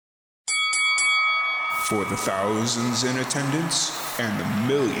for the thousands in attendance and the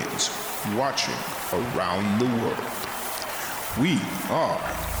millions watching around the world. We are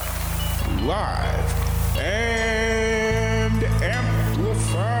live and amplified.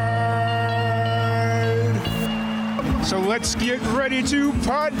 So let's get ready to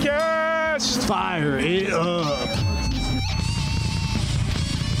podcast. Fire it up.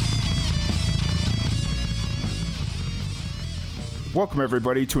 Welcome,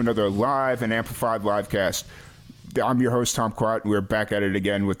 everybody, to another live and amplified livecast. I'm your host, Tom Quat, and we're back at it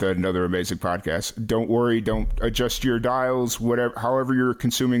again with another amazing podcast. Don't worry, don't adjust your dials, whatever, however you're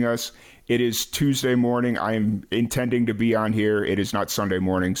consuming us. It is Tuesday morning. I am intending to be on here. It is not Sunday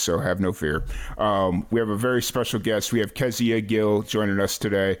morning, so have no fear. We have a very special guest. We have Kezia Gill joining us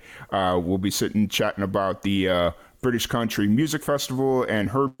today. We'll be sitting chatting about the British Country Music Festival and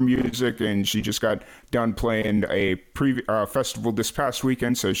her music, and she just got done playing a festival this past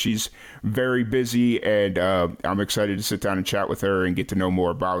weekend, so she's very busy, and I'm excited to sit down and chat with her and get to know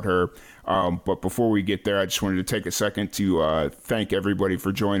more about her. But before we get there, I just wanted to take a second to thank everybody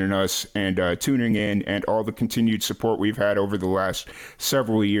for joining us and tuning in, and all the continued support we've had over the last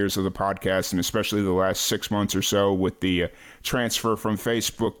several years of the podcast, and especially the last 6 months or so with the transfer from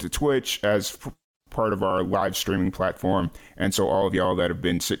Facebook to Twitch as part of our live streaming platform. And so all of y'all that have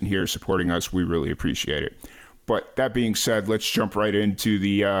been sitting here supporting us, we really appreciate it. But that being said, let's jump right into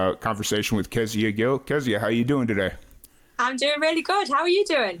the conversation with Kezia Gill. Kezia, how you doing today? I'm doing really good. How are you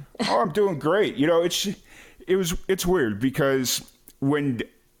doing? Oh, I'm doing great. You know, it's weird because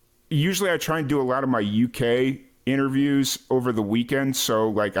usually I try and do a lot of my UK interviews over the weekend, so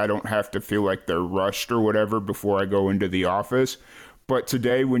like I don't have to feel like they're rushed or whatever before I go into the office. But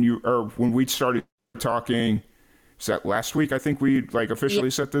today when we started talking, is that last week? I think we officially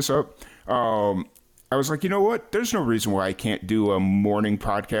set this up. I was like, you know what? There's no reason why I can't do a morning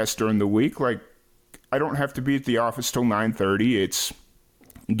podcast during the week. Like, I don't have to be at the office till 9:30. It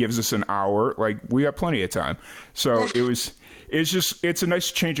gives us an hour. Like, we have plenty of time. So it's a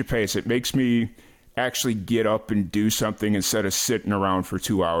nice change of pace. It makes me actually get up and do something instead of sitting around for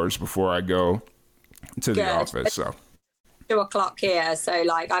 2 hours before I go to the office. So 2:00 here, so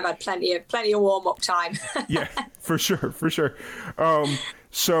like I've had plenty of warm-up time. Yeah, for sure.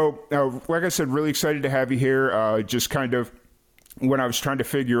 So like I said, really excited to have you here. Just kind of when I was trying to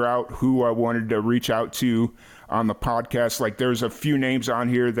figure out who I wanted to reach out to on the podcast, like there's a few names on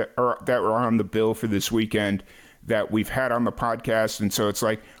here that were on the bill for this weekend that we've had on the podcast, and so it's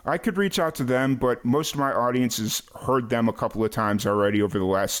like I could reach out to them, but most of my audience has heard them a couple of times already over the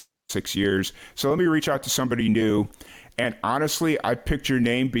last 6 years. So let me reach out to somebody new. And honestly, I picked your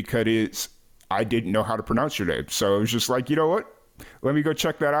name because I didn't know how to pronounce your name. So it was just like, you know what? Let me go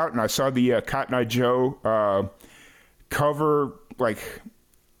check that out. And I saw the Cotton Eye Joe cover. Like,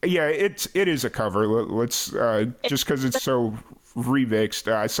 yeah, it is a cover. Let's just because it's so remixed.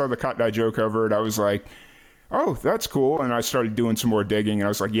 I saw the Cotton Eye Joe cover, and I was like, oh, that's cool. And I started doing some more digging, and I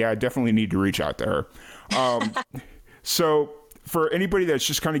was like, yeah, I definitely need to reach out to her. So for anybody that's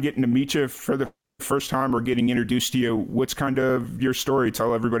just kind of getting to meet you for the first time or getting introduced to you, what's kind of your story?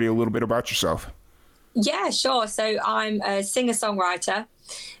 Tell everybody a little bit about yourself. Yeah, sure. So I'm a singer-songwriter,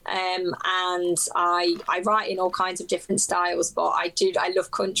 and I write in all kinds of different styles, but I love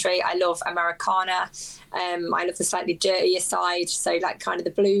country, I love Americana, I love the slightly dirtier side, so like kind of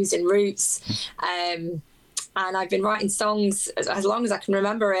the blues and roots, and I've been writing songs as long as I can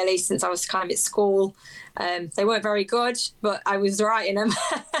remember, really, since I was kind of at school. They weren't very good, but I was writing them.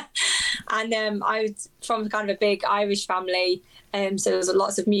 And I was from kind of a big Irish family, so there was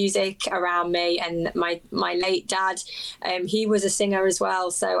lots of music around me. And my late dad, he was a singer as well,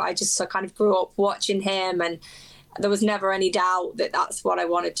 so I just kind of grew up watching him, and there was never any doubt that that's what I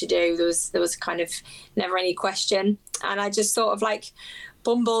wanted to do. There was kind of never any question, and I just sort of like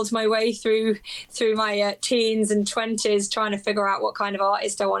bumbled my way through my teens and 20s trying to figure out what kind of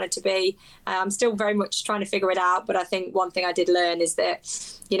artist I wanted to be. I'm still very much trying to figure it out, but I think one thing I did learn is that,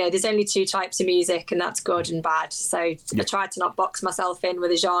 you know, there's only two types of music, and that's good and bad. So I tried to not box myself in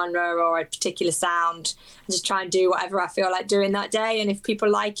with a genre or a particular sound. I just try and do whatever I feel like doing that day, and if people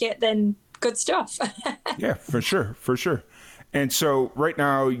like it, then good stuff. Yeah, for sure. And so right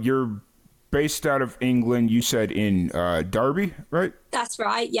now you're based out of England, you said in Derby, right? That's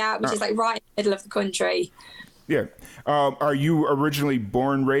right, yeah, which is like right in the middle of the country. Yeah. Are you originally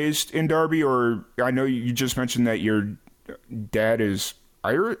born, raised in Derby, or I know you just mentioned that your dad is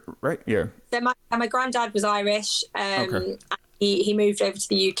Irish, right? Yeah. So my granddad was Irish. Okay. He moved over to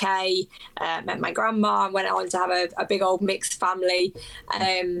the UK, met my grandma, and went on to have a big old mixed family.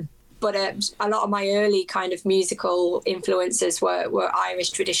 but a lot of my early kind of musical influences were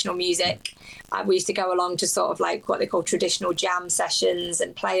Irish traditional music. We used to go along to sort of like what they call traditional jam sessions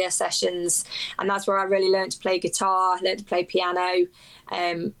and player sessions, and that's where I really learned to play guitar, learned to play piano,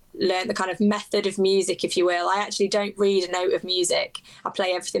 learned the kind of method of music, if you will. I actually don't read a note of music. I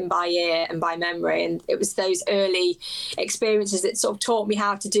play everything by ear and by memory, and it was those early experiences that sort of taught me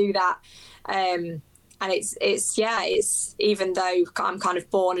how to do that. And it's even though I'm kind of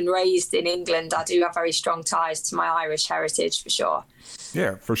born and raised in England, I do have very strong ties to my Irish heritage for sure.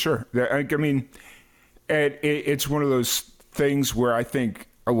 Yeah, for sure. I mean, it's one of those things where I think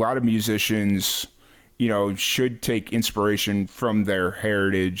a lot of musicians, you know, should take inspiration from their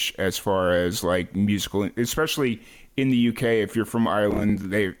heritage as far as like musical, especially in the UK. If you're from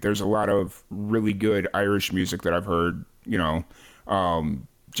Ireland, there's a lot of really good Irish music that I've heard, you know,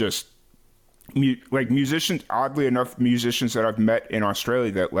 like musicians, oddly enough, musicians that I've met in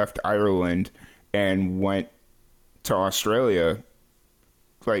Australia that left Ireland and went to Australia.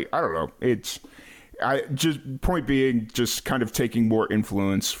 Like, I don't know. Point being, just kind of taking more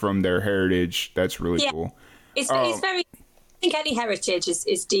influence from their heritage. That's really cool. It's very, I think any heritage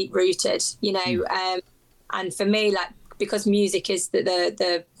is deep rooted, you know, and for me, like, because music is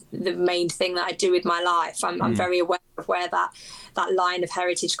the main thing that I do with my life, I'm very aware of where that line of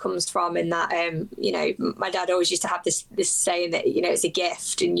heritage comes from, and that you know, my dad always used to have this saying that, you know, it's a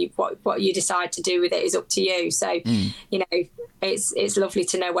gift, and what you decide to do with it is up to you. So you know, it's lovely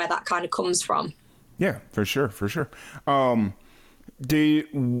to know where that kind of comes from. Yeah, for sure.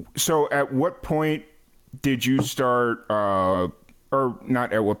 So at what point did you start, or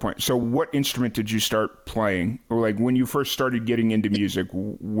not at what point? So what instrument did you start playing? Or like when you first started getting into music,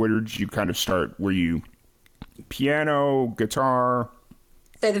 where did you kind of start? Were you piano, guitar?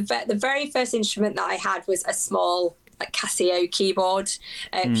 So the very first instrument that I had was a small like Casio keyboard,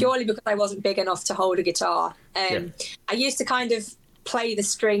 purely because I wasn't big enough to hold a guitar. I used to kind of play the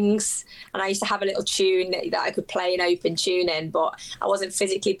strings, and I used to have a little tune that I could play in open tuning, but I wasn't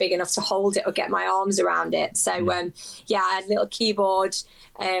physically big enough to hold it or get my arms around it. So I had a little keyboard,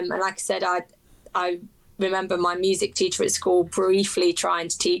 and like I said, I remember my music teacher at school briefly trying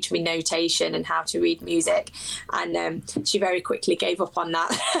to teach me notation and how to read music, and she very quickly gave up on that.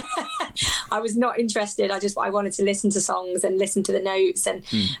 I was not interested. I wanted to listen to songs and listen to the notes and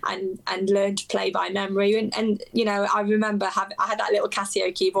learn to play by memory. And you know, I remember I had that little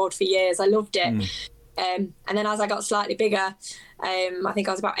Casio keyboard for years. I loved it. And then as I got slightly bigger, I think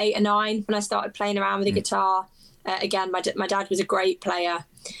I was about 8 or 9 when I started playing around with the guitar. Again, my dad was a great player,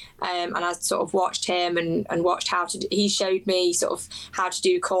 and I sort of watched him and watched he showed me sort of how to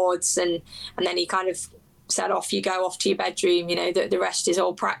do chords, and then he kind of said, off you go, off to your bedroom, you know, the rest is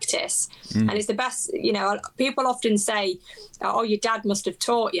all practice. And it's the best, you know, people often say, oh, your dad must have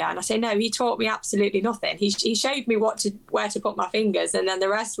taught you, and I say, no, he taught me absolutely nothing. He showed me where to put my fingers, and then the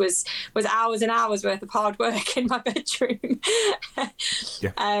rest was hours and hours worth of hard work in my bedroom.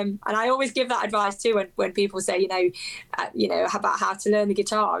 And I always give that advice too when people say, you know, about how to learn the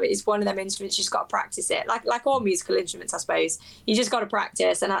guitar. It's one of them instruments, you just got to practice it, like all musical instruments, I suppose. You just got to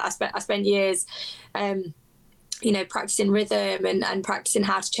practice. And I spent years you know, practicing rhythm and practicing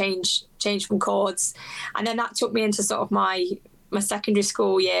how to change from chords. And then that took me into sort of my secondary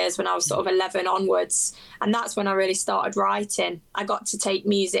school years, when I was sort of 11 onwards. And that's when I really started writing. I got to take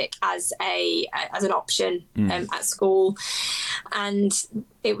music as an option at school. And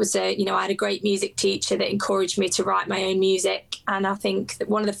it was you know, I had a great music teacher that encouraged me to write my own music. And I think that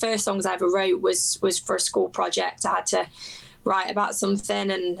one of the first songs I ever wrote was for a school project. I had to write about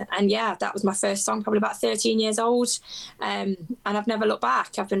something, and yeah, that was my first song, probably about 13 years old, and I've never looked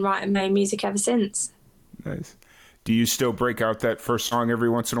back. I've been writing my own music ever since. Nice. Do you still break out that first song every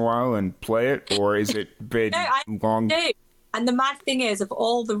once in a while and play it, or is it been long? No. And the mad thing is, of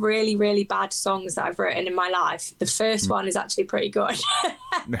all the really, really bad songs that I've written in my life, the first one is actually pretty good.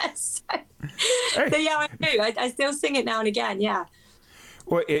 So yeah, I do. I still sing it now and again. Yeah.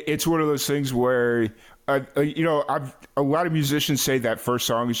 Well, it's one of those things where, you know, a lot of musicians say that first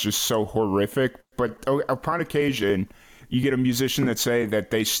song is just so horrific, but upon occasion, you get a musician that say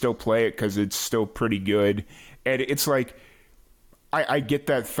that they still play it because it's still pretty good. And it's like, I get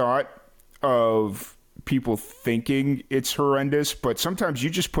that thought of people thinking it's horrendous, but sometimes you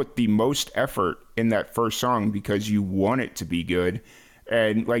just put the most effort in that first song because you want it to be good.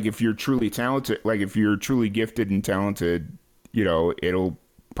 And like, if you're truly talented, like if you're truly gifted and talented, you know, it'll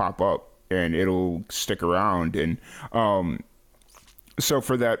pop up and it'll stick around. And so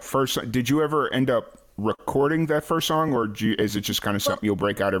for that first, did you ever end up recording that first song, or is it just kind of something you'll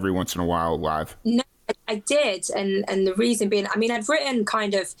break out every once in a while live? No, I did. And the reason being, I mean, I'd written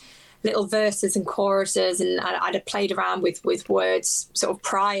kind of little verses and choruses, and I'd have played around with words sort of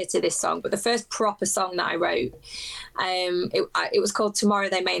prior to this song. But the first proper song that I wrote, it was called Tomorrow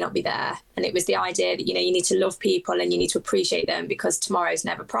They May Not Be There. And it was the idea that, you need to love people and you need to appreciate them because tomorrow's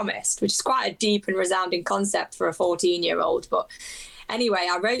never promised, which is quite a deep and resounding concept for a 14-year-old. But anyway,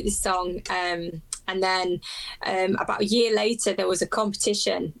 I wrote this song, and then about a year later, there was a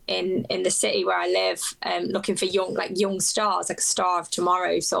competition in the city where I live, looking for young stars, like a star of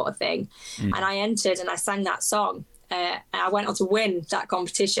tomorrow sort of thing. And I entered and I sang that song. And I went on to win that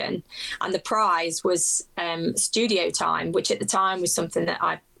competition. And the prize was studio time, which at the time was something that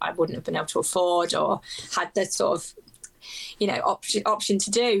I wouldn't have been able to afford or had the sort of option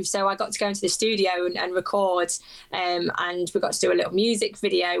to do. So I got to go into the studio and record, and we got to do a little music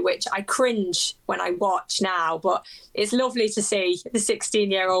video, which I cringe when I watch now, but it's lovely to see the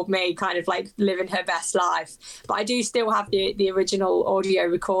 16-year-old me kind of like living her best life. But I do still have the original audio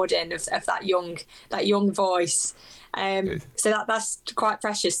recording of that young voice. So that's quite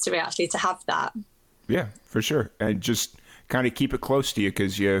precious to me, actually, to have that. Yeah, for sure. And just kind of keep it close to you,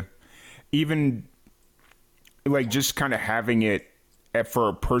 because even like just kind of having it for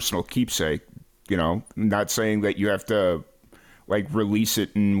a personal keepsake, not saying that you have to like release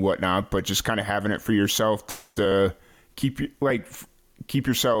it and whatnot, but just kind of having it for yourself to keep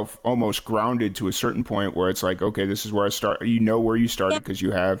yourself almost grounded to a certain point where it's like, okay, this is where I start. Where you started because you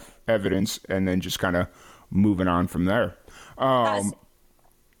have evidence, and then just kind of moving on from there.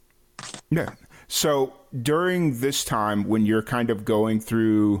 Yeah. So during this time when you're kind of going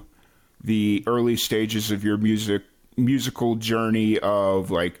through the early stages of your musical journey of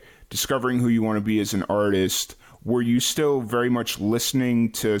like discovering who you want to be as an artist, were you still very much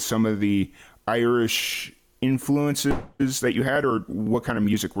listening to some of the Irish influences that you had, or what kind of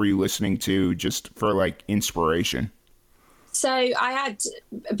music were you listening to just for like inspiration? So I had,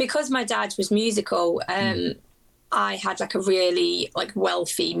 because my dad was musical, I had like a really like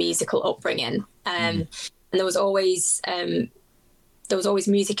wealthy musical upbringing, and there was always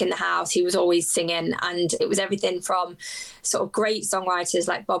music in the house. He was always singing, and it was everything from sort of great songwriters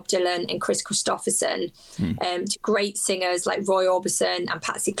like Bob Dylan and Chris Christopherson, to great singers like Roy Orbison and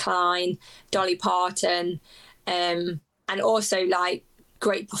Patsy Cline, Dolly Parton, and also like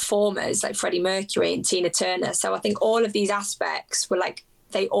great performers like Freddie Mercury and Tina Turner. So I think all of these aspects were like,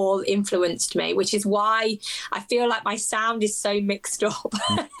 they all influenced me, which is why I feel like my sound is so mixed up.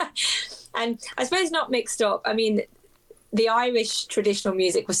 And I suppose not mixed up. I mean, the Irish traditional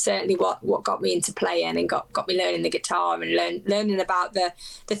music was certainly what got me into playing and got me learning the guitar and learning about the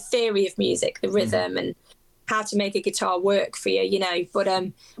theory of music, the rhythm, and how to make a guitar work for you, But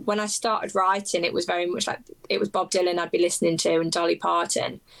when I started writing, it was very much like it was Bob Dylan I'd be listening to and Dolly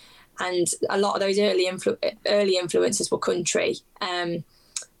Parton. And a lot of those early influences were country, and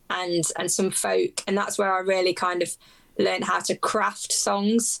some folk. And that's where I really kind of learned how to craft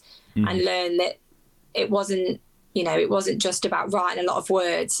songs and learn that it wasn't just about writing a lot of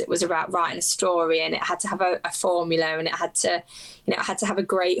words. It was about writing a story, and it had to have a formula, and it had to have a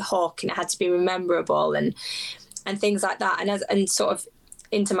great hook, and it had to be memorable and things like that. And sort of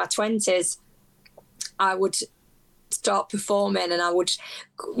into my 20s, I would start performing, and I would,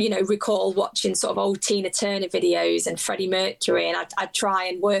 recall watching sort of old Tina Turner videos and Freddie Mercury, and I'd try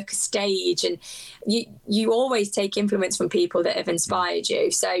and work a stage. And you always take influence from people that have inspired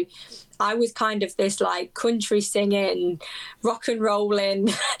you. So I was kind of this like country singing, rock and rolling.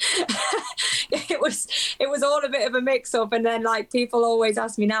 It was all a bit of a mix up. And then like people always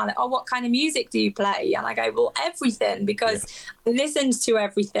ask me now, like, oh, what kind of music do you play? And I go, well, everything, because I listen to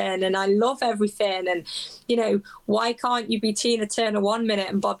everything and I love everything. And, why can't you be Tina Turner one minute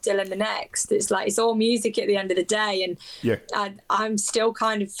and Bob Dylan the next? It's like, it's all music at the end of the day. And I'm still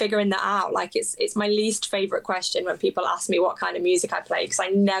kind of figuring that out. Like it's my least favorite question when people ask me what kind of music I play, because I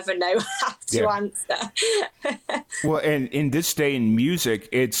never know how to answer. Well, and in this day in music,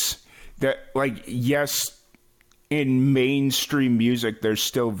 it's that, like, yes, in mainstream music, there's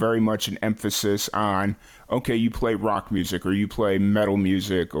still very much an emphasis on, okay, you play rock music or you play metal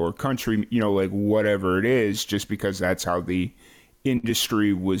music or country, like whatever it is, just because that's how the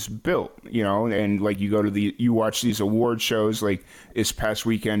industry was built, and like you watch these award shows, like this past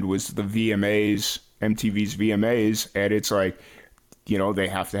weekend was the VMAs, MTV's VMAs, and it's like, they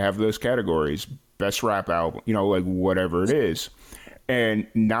have to have those categories, best rap album, like whatever it is. And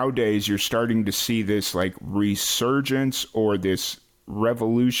nowadays you're starting to see this like resurgence or this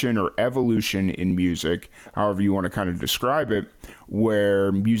revolution or evolution in music, however you want to kind of describe it,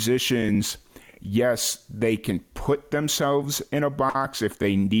 where musicians, yes, they can put themselves in a box if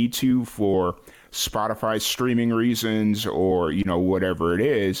they need to for Spotify streaming reasons or, whatever it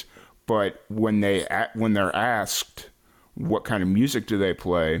is, But when they're asked what kind of music do they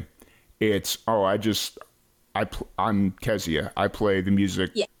play, it's, I'm Kezia. I play the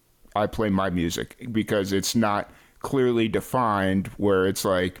music. Yeah. I play my music, because it's not clearly defined where it's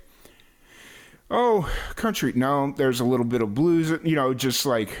like, oh, country. No, there's a little bit of blues, just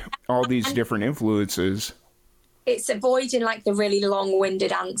like all these different influences. It's avoiding like the really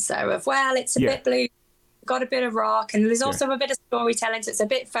long-winded answer of, well, it's a bit blues, got a bit of rock, and there's also a bit of storytelling, so it's a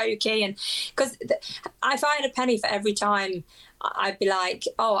bit folky. And because I find a penny for every time I'd be like,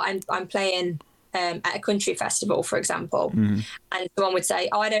 oh, I'm playing at a country festival, for example, and someone would say,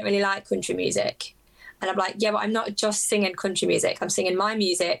 oh, I don't really like country music, and I'm like, yeah, but I'm not just singing country music, I'm singing my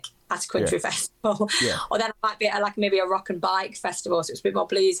music at a country festival. Or then I might be at like maybe a rock and bike festival, so it's a bit more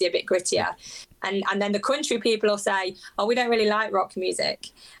bluesy, a bit grittier, and then the country people will say, oh, we don't really like rock music,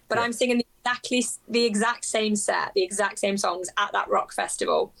 but I'm singing the exact same set, the exact same songs at that rock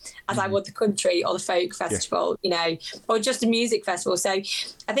festival as I would the country or the folk festival, or just a music festival. So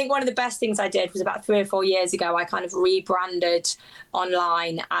I think one of the best things I did was about 3 or 4 years ago, I kind of rebranded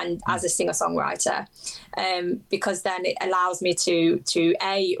online and as a singer-songwriter, because then it allows me to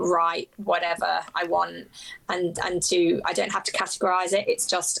write whatever I want, and I don't have to categorize it. It's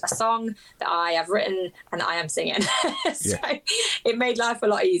just a song that I have written and I am singing. So it made life a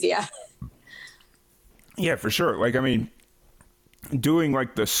lot easier. Yeah, for sure. Like, I mean, doing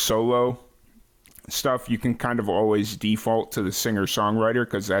like the solo stuff, you can kind of always default to the singer-songwriter,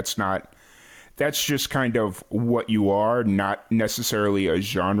 because that's just kind of what you are, not necessarily a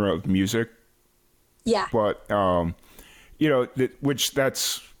genre of music. Yeah. But, which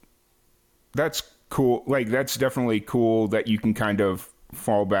that's cool. Like, that's definitely cool that you can kind of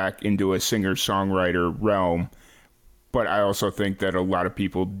fall back into a singer-songwriter realm. But I also think that a lot of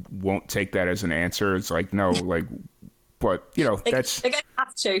people won't take that as an answer. It's like, no, like, but, that's... They're going to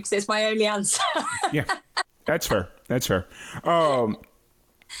have to, because it's my only answer. Yeah, that's fair. That's fair.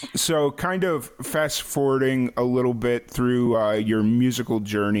 So kind of fast forwarding a little bit through your musical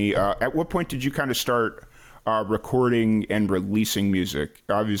journey, at what point did you kind of start recording and releasing music?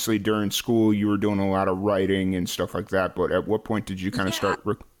 Obviously, during school, you were doing a lot of writing and stuff like that. But at what point did you kind of start...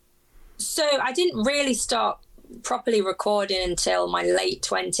 So I didn't really start properly recording until my late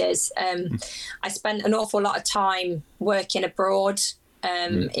 20s. I spent an awful lot of time working abroad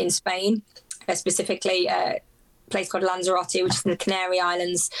in Spain, specifically a place called Lanzarote, which is in the Canary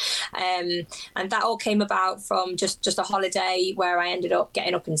Islands, and that all came about from just a holiday where I ended up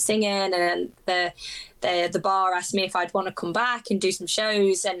getting up and singing, and then the bar asked me if I'd want to come back and do some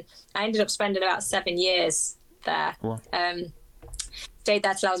shows, and I ended up spending about 7 years there. Cool. Stayed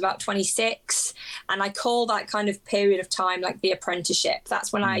there till I was about 26, and I call that kind of period of time like the apprenticeship.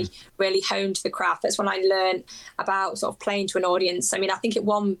 That's when I really honed the craft. That's when I learned about sort of playing to an audience. I mean, I think at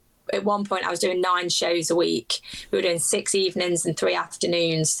one point I was doing 9 shows a week. We were doing 6 evenings and 3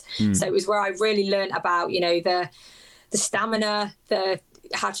 afternoons. So it was where I really learned about, the stamina,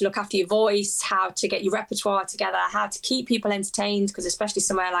 how to look after your voice, how to get your repertoire together, how to keep people entertained, because especially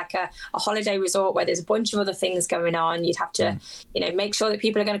somewhere like a holiday resort where there's a bunch of other things going on, you'd have to make sure that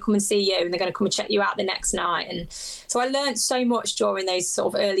people are going to come and see you and they're going to come and check you out the next night. And so I learned so much during those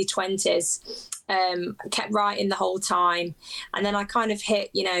sort of early 20s. Kept writing the whole time, and then I kind of hit,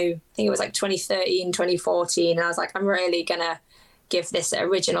 I think it was like 2013, 2014, and I was like, I'm really gonna give this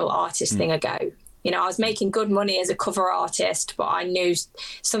original artist thing a go. I was making good money as a cover artist, but I knew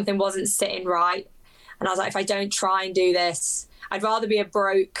something wasn't sitting right. And I was like, if I don't try and do this, I'd rather be a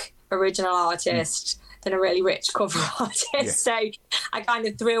broke original artist than a really rich cover artist. Yeah. So I kind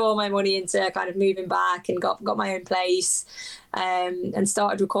of threw all my money into kind of moving back and got my own place, and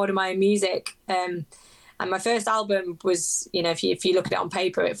started recording my own music. And my first album was, if you look at it on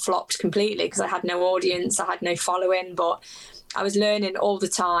paper, it flopped completely because I had no audience, I had no following, but I was learning all the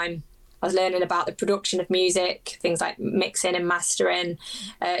time. I was learning about the production of music, things like mixing and mastering.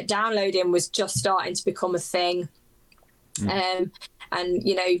 Downloading was just starting to become a thing. And,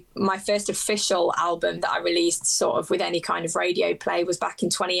 my first official album that I released sort of with any kind of radio play was back in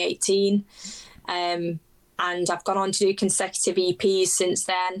 2018. And I've gone on to do consecutive EPs since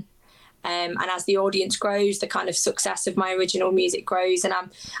then. And as the audience grows, the kind of success of my original music grows. And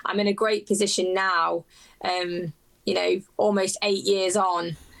I'm in a great position now, almost 8 years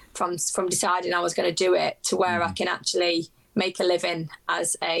on, from deciding I was going to do it to where I can actually make a living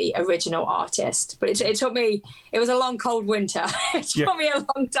as a original artist. But it took me, it was a long, cold winter. It took me a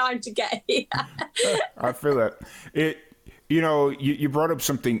long time to get here. I feel that. You brought up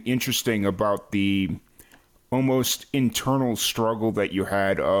something interesting about the almost internal struggle that you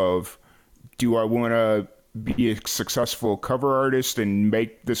had of, do I want to be a successful cover artist and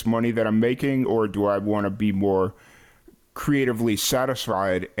make this money that I'm making, or do I want to be more creatively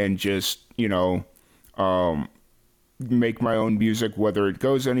satisfied and just, make my own music, whether it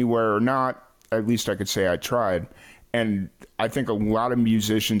goes anywhere or not? At least I could say I tried. And I think a lot of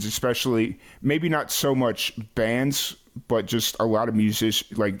musicians, especially maybe not so much bands, but just a lot of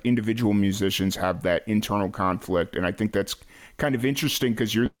musicians, like individual musicians, have that internal conflict. And I think that's kind of interesting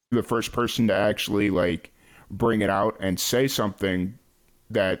because you're the first person to actually like bring it out and say something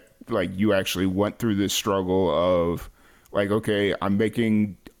that like you actually went through this struggle of like, okay, I'm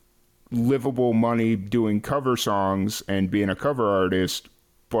making livable money doing cover songs and being a cover artist,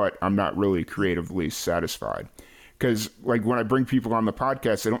 but I'm not really creatively satisfied. Because like when I bring people on the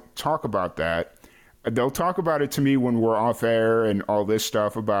podcast, they don't talk about that. They'll talk about it to me when we're off air and all this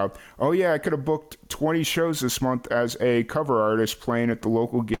stuff about, oh yeah, I could have booked 20 shows this month as a cover artist playing at the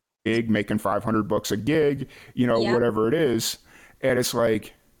local gig, making $500 a gig, whatever it is. And it's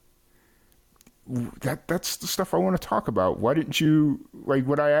like, that's the stuff I want to talk about. Why didn't you, like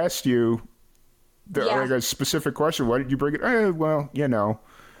when I asked you like a specific question, why didn't you bring it?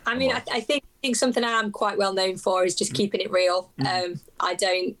 I mean, I think something I'm quite well known for is just keeping it real. I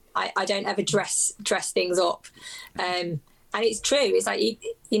don't ever dress things up. And it's true. It's like,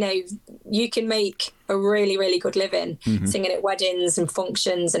 you can make a really, really good living singing at weddings and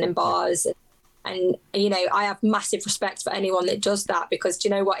functions and in bars. And, I have massive respect for anyone that does that because, do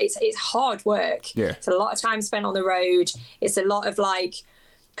you know what? It's hard work. Yeah. It's a lot of time spent on the road. It's a lot of like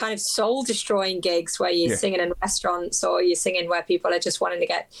kind of soul destroying gigs where you're singing in restaurants or you're singing where people are just wanting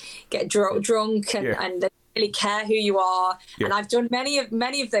to get drunk and they don't really care who you are. And I've done many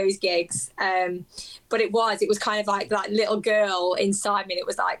of those gigs, but it was kind of like that little girl inside me that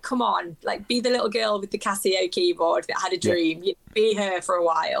was like, come on, like be the little girl with the Casio keyboard that had a dream. Be her for a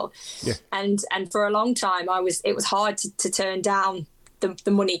while. And for a long time it was hard to turn down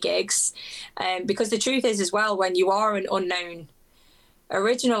the money gigs, because the truth is as well, when you are an unknown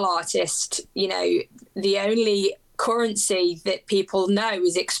original artist, the only currency that people know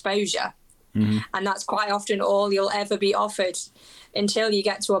is exposure. And that's quite often all you'll ever be offered until you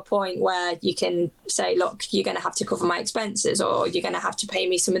get to a point where you can say, look, you're going to have to cover my expenses, or you're going to have to pay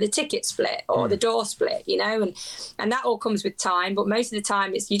me some of the ticket split or the door split, and that all comes with time. But most of the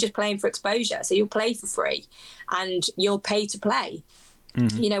time you're just playing for exposure. So you'll play for free and you'll pay to play.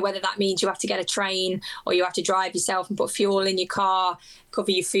 Whether that means you have to get a train or you have to drive yourself and put fuel in your car,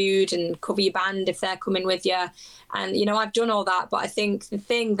 cover your food and cover your band if they're coming with you. And, I've done all that. But I think the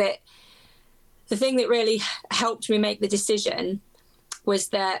thing that really helped me make the decision was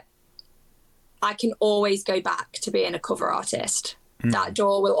that I can always go back to being a cover artist. That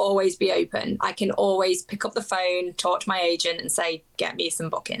door will always be open. I can always pick up the phone, talk to my agent and say, get me some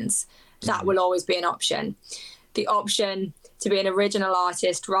bookings. That will always be an option. The option to be an original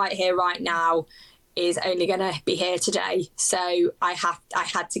artist right here, right now, is only going to be here today. So I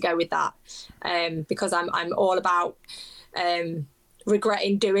had to go with that, because I'm all about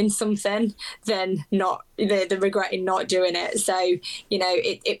regretting doing something than not the regretting not doing it. So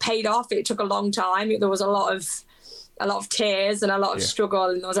it paid off. It took a long time. There was a lot of tears and a lot of struggle,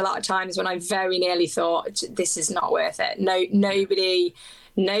 and there was a lot of times when I very nearly thought, this is not worth it.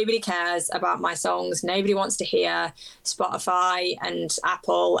 Nobody cares about my songs. Nobody wants to hear. Spotify and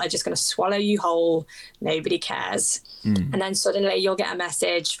Apple are just going to swallow you whole. Nobody cares. And then suddenly you'll get a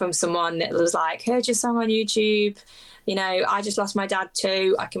message from someone that was like, heard your song on YouTube. I just lost my dad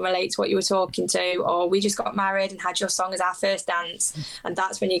too. I can relate to what you were talking to. Or we just got married and had your song as our first dance. And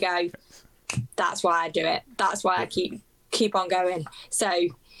that's when you go, that's why I do it. That's why I keep on going. So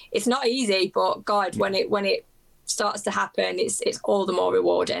it's not easy, but God, when it starts to happen, it's all the more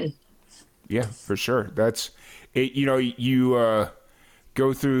rewarding. Yeah, for sure. That's it. You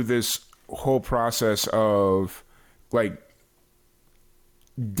go through this whole process of like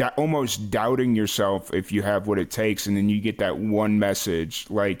almost doubting yourself if you have what it takes, and then you get that one message.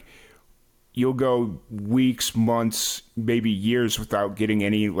 Like you'll go weeks, months, maybe years without getting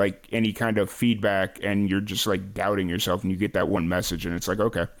any kind of feedback, and you're just like doubting yourself, and you get that one message and it's like,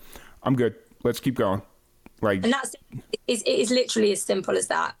 okay, I'm good, let's keep going. Like, and it is literally as simple as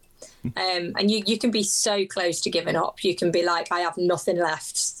that. And you can be so close to giving up. You can be like, I have nothing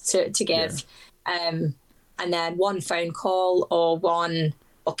left to give. And then one phone call or one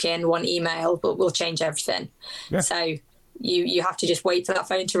booking, one email will change everything. Yeah. So you have to just wait for that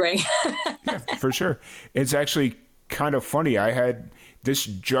phone to ring. Yeah, for sure. It's actually kind of funny. This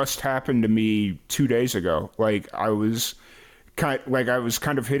just happened to me 2 days ago. Like I was kind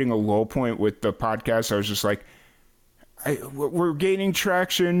of hitting a low point with the podcast. I was just like, we're gaining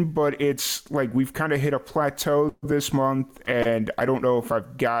traction, but it's like we've kind of hit a plateau this month, and I don't know if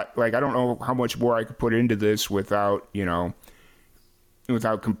I've got like I don't know how much more I could put into this without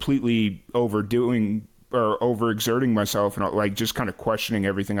without completely overdoing or overexerting myself and like just kind of questioning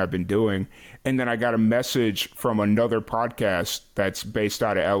everything I've been doing. And then I got a message from another podcast that's based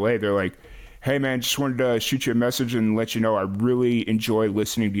out of LA. They're like, "Hey man, just wanted to shoot you a message and let you know I really enjoy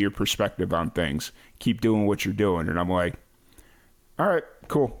listening to your perspective on things. Keep doing what you're doing." And I'm like, all right,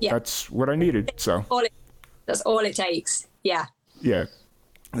 cool. Yeah. That's what I needed. So that's all it takes. Yeah. Yeah.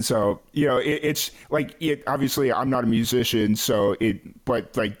 So, it's like, obviously I'm not a musician,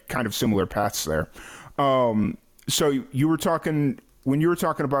 but like kind of similar paths there. So when you were talking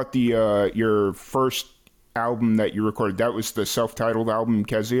about the, your first album that you recorded, that was the self-titled album,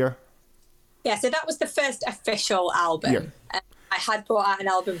 Kezia? Yeah. So that was the first official album. Yeah. I had brought out an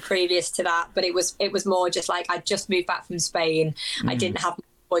album previous to that, but it was more just like I just moved back from Spain. Mm-hmm. I didn't have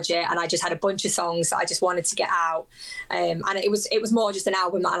budget, and I just had a bunch of songs that I just wanted to get out, and it was more just an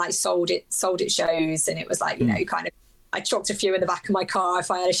album that I like sold at shows, and it was like kind of I chucked a few in the back of my car if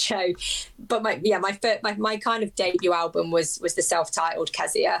I had a show. But my kind of debut album was the self-titled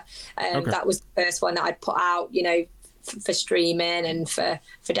Kezia. Okay. That was the first one that I'd put out, for streaming and for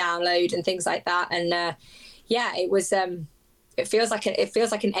download and things like that. And it was it feels like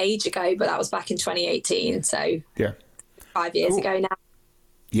an age ago, but that was back in 2018. So yeah, 5 years ago now.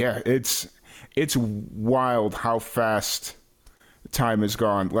 Yeah, it's wild how fast time has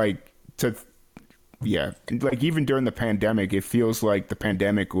gone. Like even during the pandemic, it feels like the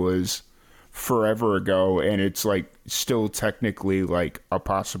pandemic was forever ago, and it's like still technically like a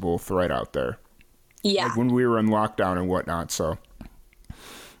possible threat out there. Yeah, like when we were in lockdown and whatnot. So,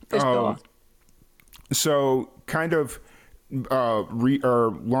 for sure. So kind of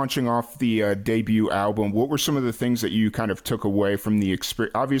launching off the debut album, what were some of the things that you kind of took away from the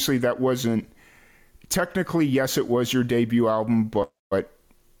experience? Obviously, that wasn't technically, yes, it was your debut album, but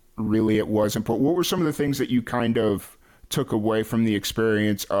really it wasn't. But what were some of the things that you kind of took away from the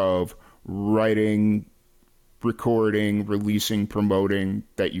experience of writing, recording, releasing, promoting,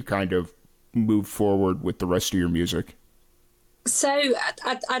 that you kind of moved forward with the rest of your music? So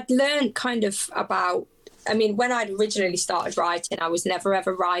I'd learned kind of about, I mean, when I'd originally started writing, I was never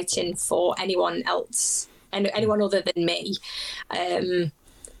ever writing for anyone else and anyone other than me. And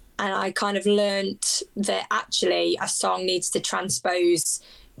I kind of learnt that actually a song needs to transpose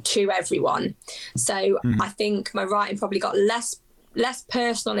to everyone. So I think my writing probably got less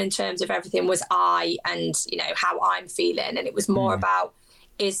personal in terms of everything was I and, how I'm feeling. And it was more about,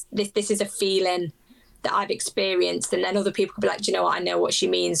 this is a feeling that I've experienced, and then other people could be like, do you know what, I know what she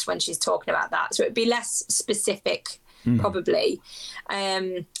means when she's talking about that. So it'd be less specific, probably.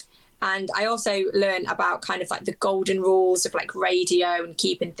 And I also learned about kind of like the golden rules of like radio and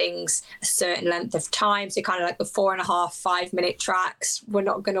keeping things a certain length of time. So kind of like the 4.5, 5 minute tracks were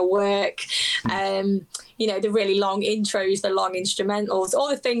not going to work. The really long intros, the long instrumentals, all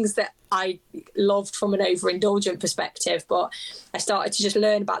the things that I loved from an overindulgent perspective. But I started to just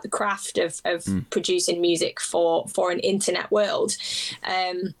learn about the craft of producing music for an internet world.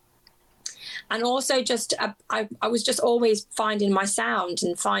 And also just, I was just always finding my sound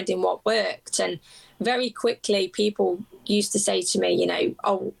and finding what worked. And very quickly, people used to say to me,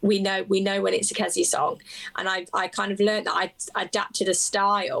 oh, we know when it's a Kezia song. And I kind of learned that I adapted a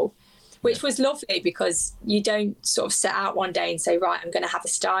style, which was lovely, because you don't sort of set out one day and say, right, I'm going to have a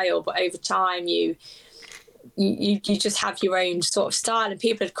style. But over time, you just have your own sort of style, and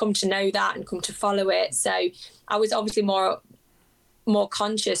people had come to know that and come to follow it. So I was obviously more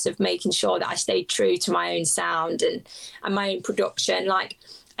conscious of making sure that I stayed true to my own sound and my own production.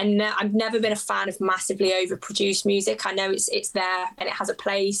 I've never been a fan of massively overproduced music. I know it's there and it has a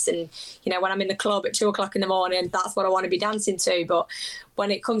place. And, when I'm in the club at 2:00 in the morning, that's what I want to be dancing to. But when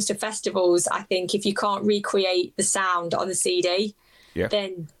it comes to festivals, I think if you can't recreate the sound on the CD,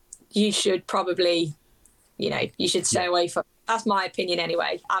 then you should probably, you should stay away from. That's my opinion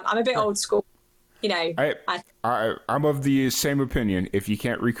anyway. I'm a bit old school. I'm of the same opinion. If you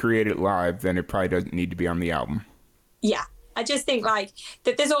can't recreate it live, then it probably doesn't need to be on the album. Yeah. I just think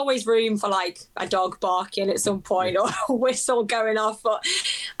that there's always room for a dog barking at some point or a whistle going off. But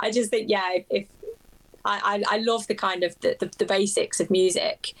I just think, if I love the kind of the basics of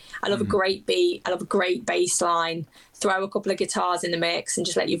music. I love a great beat. I love a great bass line. Throw a couple of guitars in the mix and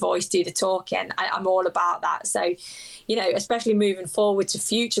just let your voice do the talking. I'm all about that. So, especially moving forward to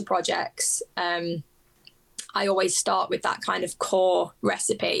future projects, I always start with that kind of core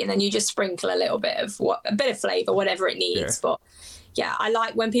recipe, and then you just sprinkle a bit of flavor, whatever it needs. Yeah. But I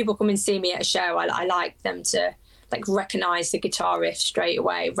like when people come and see me at a show, I like them to like recognize the guitar riff straight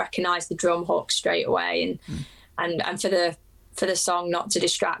away, recognize the drum hook straight away, and for the song not to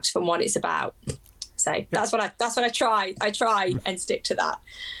distract from what it's about. So that's what I try and stick to that.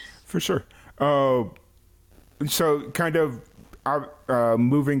 For sure. So kind of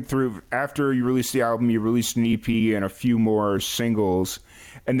moving through, after you released the album, you released an EP and a few more singles,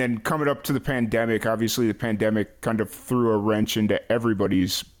 and then coming up to the pandemic. Obviously the pandemic kind of threw a wrench into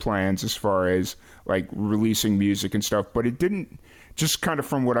everybody's plans as far as like releasing music and stuff, but it didn't, just kind of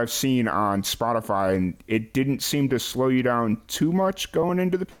from what I've seen on Spotify, and it didn't seem to slow you down too much going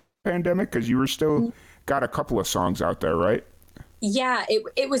into the pandemic, because you were still got a couple of songs out there, right? Yeah,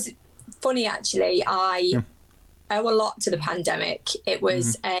 it was funny actually. I owe a lot to the pandemic. It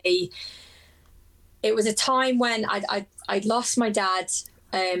was a time when I'd lost my dad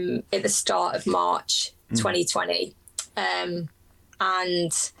at the start of March 2020, and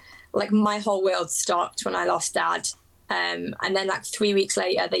like my whole world stopped when I lost dad, and then like 3 weeks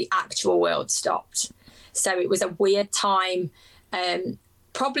later the actual world stopped. So it was a weird time,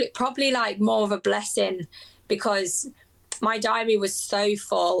 probably like more of a blessing, because my diary was so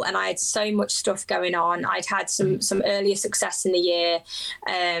full and I had so much stuff going on. I'd had some earlier success in the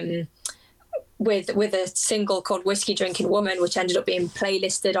year with a single called Whiskey Drinking Woman, which ended up being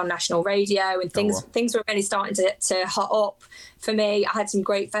playlisted on national radio, and things were really starting to hot up for me. I had some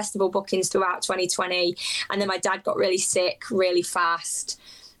great festival bookings throughout 2020, and then my dad got really sick really fast.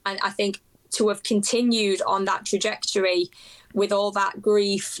 And I think to have continued on that trajectory with all that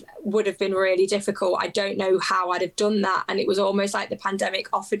grief would have been really difficult. I don't know how I'd have done that. And it was almost like the pandemic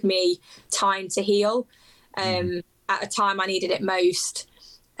offered me time to heal at a time I needed it most.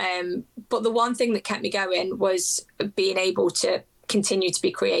 But the one thing that kept me going was being able to continue to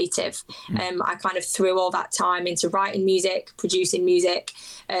be creative. I kind of threw all that time into writing music, producing music,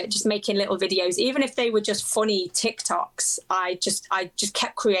 just making little videos. Even if they were just funny TikToks, I just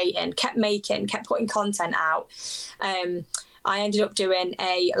kept creating, kept making, kept putting content out. I ended up doing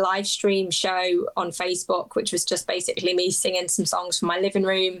a live stream show on Facebook, which was just basically me singing some songs from my living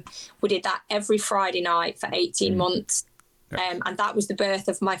room. We did that every Friday night for 18 months. And that was the birth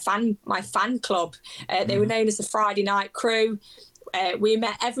of my fan club. They were known as the Friday Night Crew. We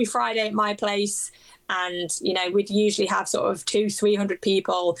met every Friday at my place, and we'd usually have sort of 200-300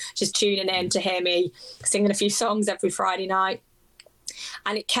 people just tuning in to hear me singing a few songs every Friday night,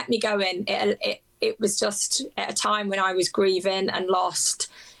 and it kept me going. It was just at a time when I was grieving and lost.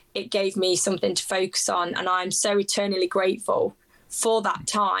 It gave me something to focus on, and I'm so eternally grateful for that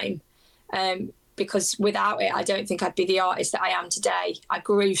time. Because without it, I don't think I'd be the artist that I am today. I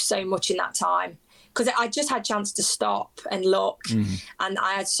grew so much in that time because I just had a chance to stop and look, and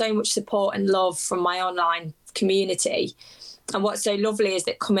I had so much support and love from my online community. And what's so lovely is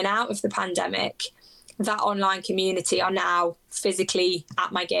that coming out of the pandemic, that online community are now physically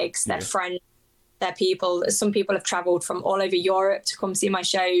at my gigs. They're friends, they're people. Some people have travelled from all over Europe to come see my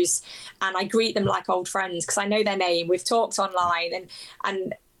shows, and I greet them like old friends because I know their name. We've talked online,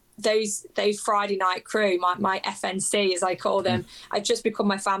 and those Friday Night Crew, my FNC as I call them, I've just become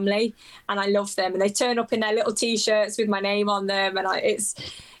my family, and I love them. And they turn up in their little T-shirts with my name on them, and it's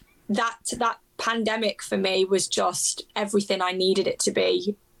that pandemic for me was just everything I needed it to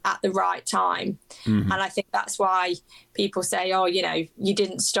be at the right time. And I think that's why people say, oh, you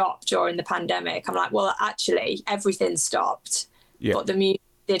didn't stop during the pandemic. I'm like, well, actually, everything stopped, but the music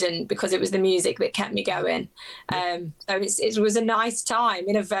didn't, because it was the music that kept me going. So it was a nice time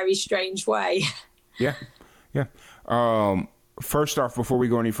in a very strange way. First off, before we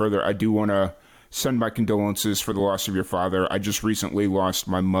go any further, I do want to send my condolences for the loss of your father. I just recently lost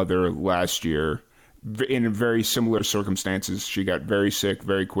my mother last year in very similar circumstances. She got very sick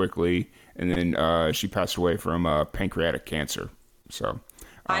very quickly, and then she passed away from pancreatic cancer. So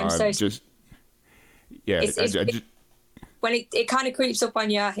I'm so just when it kind of creeps up on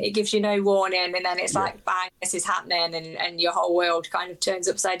you, it gives you no warning, and then it's like, bang, this is happening, and your whole world kind of turns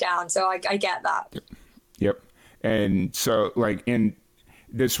upside down. So I get that. Yep. And so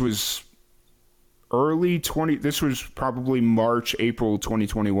this was this was probably March, April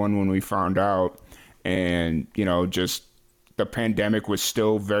 2021 when we found out, and, just the pandemic was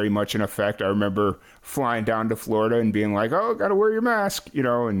still very much in effect. I remember flying down to Florida and being like, oh, got to wear your mask,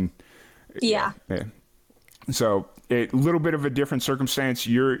 and so a little bit of a different circumstance.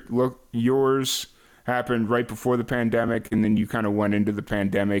 Yours happened right before the pandemic, and then you kind of went into the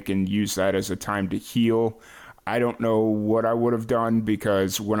pandemic and used that as a time to heal. I don't know what I would have done,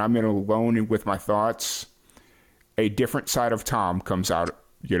 because when I'm alone with my thoughts, a different side of Tom comes out,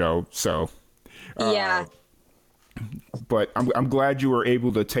 so. but I'm glad you were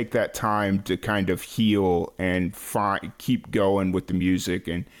able to take that time to kind of heal and keep going with the music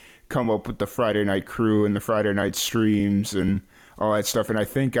and come up with the Friday night crew and the Friday night streams and all that stuff. And I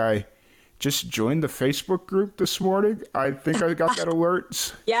think I just joined the Facebook group this morning. I think I got that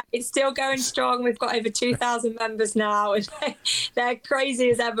alert. Yeah, it's still going strong. We've got over 2,000 members now, and they're crazy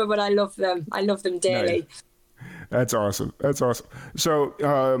as ever, but I love them. I love them dearly. Nice. That's awesome. That's awesome.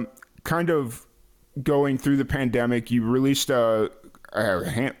 So, kind of going through the pandemic, you released actually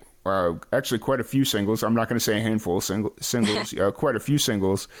quite a few singles. I'm not going to say a handful of singles, quite a few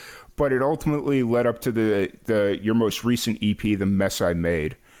singles, but it ultimately led up to your most recent EP, The Mess I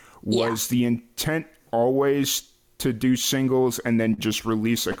Made. Was the intent always to do singles and then just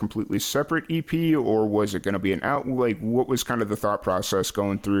release a completely separate EP, or was it going to be an out? Like, what was kind of the thought process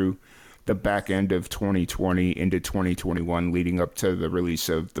going through the back end of 2020 into 2021 leading up to the release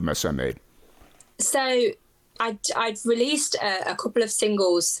of The Mess I Made? So I'd released a couple of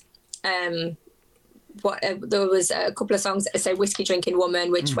singles. There was a couple of songs, so Whiskey Drinking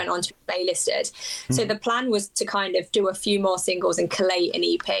Woman, which went on to be playlisted. So the plan was to kind of do a few more singles and collate an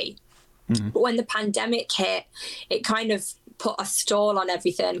EP. But when the pandemic hit, it kind of put a stall on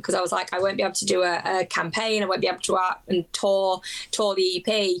everything, because I was like, I won't be able to do a campaign, I won't be able to go out and tour the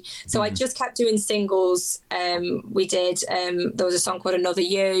EP. So I just kept doing singles. We did, there was a song called Another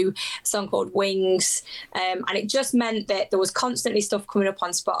You, a song called Wings, and it just meant that there was constantly stuff coming up on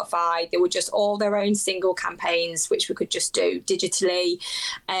Spotify. They were just all their own single campaigns, which we could just do digitally.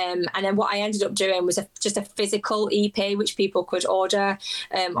 And then what I ended up doing was just a physical EP, which people could order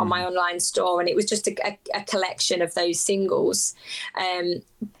on my online store. And it was just a collection of those singles.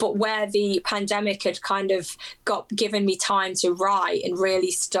 But where the pandemic had kind of given me time to write and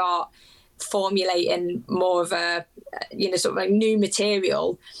really start formulating more of a, sort of like new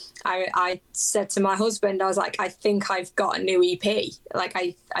material, I said to my husband, I was like, I think I've got a new EP. Like,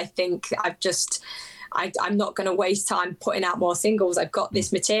 I think I'm not going to waste time putting out more singles. I've got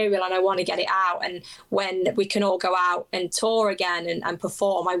this material and I want to get it out. And when we can all go out and tour again and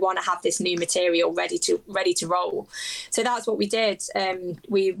perform, I want to have this new material ready to roll. So that's what we did.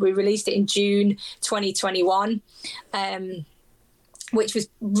 We released it in June 2021. Which was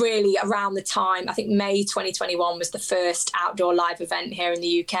really around the time, I think May 2021 was the first outdoor live event here in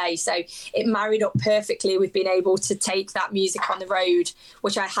the UK. So it married up perfectly with being able to take that music on the road,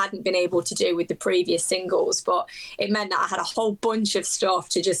 which I hadn't been able to do with the previous singles. But it meant that I had a whole bunch of stuff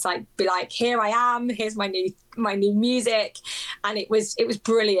to just like be like, here I am, here's my new music. And it was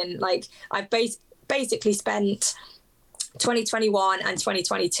brilliant. Like, I've basically spent 2021 and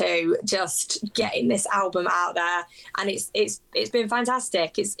 2022 just getting this album out there, and it's been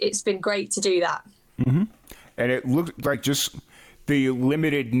fantastic. It's been great to do that. And it looked like, just the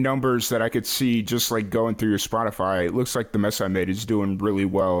limited numbers that I could see just like going through your Spotify, it looks like The Mess I Made is doing really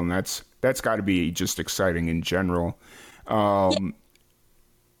well, and that's got to be just exciting in general. So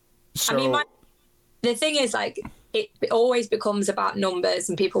I mean, the thing is, like, it always becomes about numbers,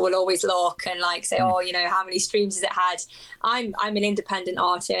 and people will always look and like say, oh, how many streams has it had? I'm an independent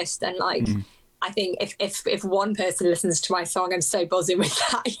artist, and like, I think if one person listens to my song, I'm so buzzing with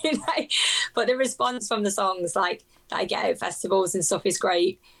that, But the response from the songs, like, that I get at festivals and stuff, is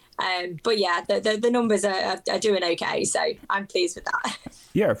great. But yeah, the numbers are doing okay, so I'm pleased with that.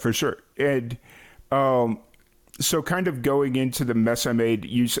 Yeah, for sure. And so kind of going into The Mess I Made,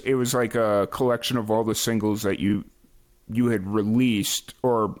 it was like a collection of all the singles that you had released,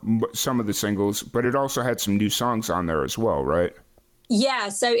 or some of the singles, but it also had some new songs on there as well, right? Yeah,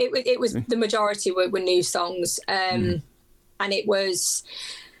 so it was the majority were new songs, and it was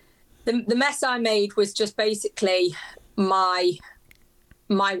the Mess I Made was just basically my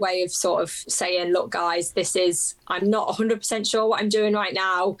way of sort of saying, look, guys, I'm not 100% sure what I'm doing right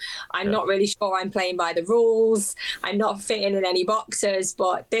now. I'm not really sure I'm playing by the rules. I'm not fitting in any boxes,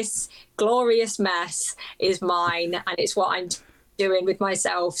 but this glorious mess is mine, and it's what I'm doing with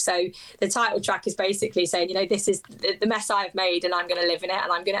myself. So the title track is basically saying, this is the mess I've made, and I'm going to live in it,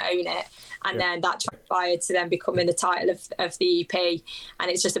 and I'm going to own it. And then that transpired to then becoming the title of the EP.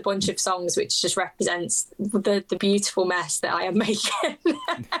 And it's just a bunch of songs which just represents the beautiful mess that I am making.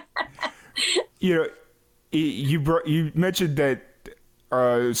 You mentioned that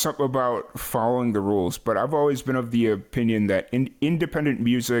something about following the rules, but I've always been of the opinion that in independent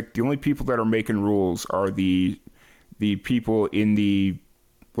music, the only people that are making rules are the people in the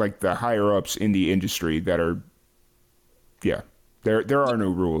higher ups in the industry that are, there are no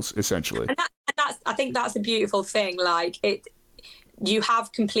rules, essentially. And I think that's a beautiful thing. Like, you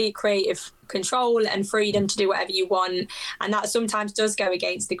have complete creative control and freedom to do whatever you want, and that sometimes does go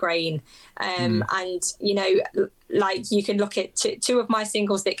against the grain. And you know, like you can look at two of my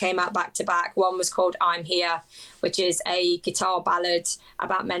singles that came out back to back. One was called I'm Here, which is a guitar ballad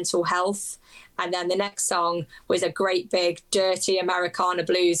about mental health. And then the next song was a great big dirty Americana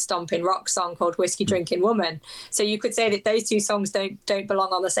blues stomping rock song called Whiskey Drinking Woman. So you could say that those two songs don't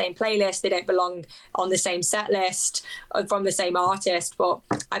belong on the same playlist. They don't belong on the same set list from the same artist, but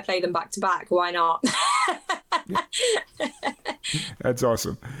I play them back to back. Why not? That's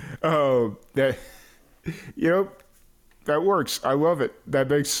awesome. That, you know, that works. I love it. That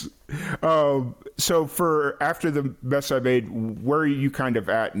makes so for after the mess I made, where are you kind of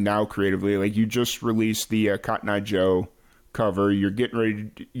at now creatively? Like you just released the Cotton Eye Joe cover. You're getting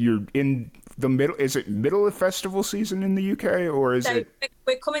ready. You're in the middle. Is it middle of festival season in the UK, or is it?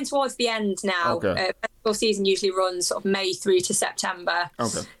 We're coming towards the end now. Okay. Festival season usually runs sort of May through to September.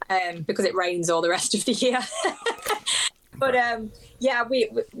 Okay. Because it rains all the rest of the year. But yeah,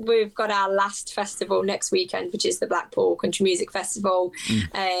 we've got our last festival next weekend, which is the Blackpool Country Music Festival.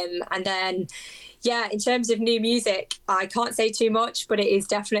 And then, yeah, in terms of new music, I can't say too much, but it is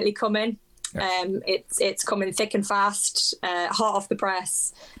definitely coming. It's coming thick and fast, hot off the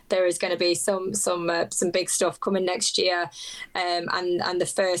press. There is going to be some big stuff coming next year, and the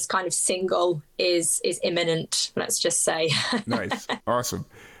first kind of single is imminent. Let's just say. Nice, awesome.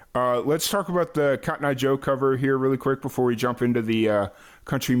 Let's talk about the Cotton Eye Joe cover here really quick before we jump into the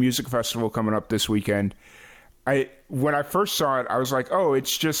Country Music Festival coming up this weekend. When I first saw it, I was like, oh,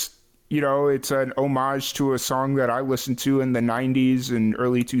 it's just, you know, it's an homage to a song that I listened to in the 90s and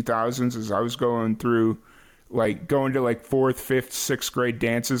early 2000s as I was going to like 4th, 5th, 6th grade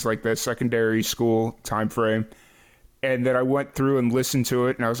dances, like the secondary school time frame. And then I went through and listened to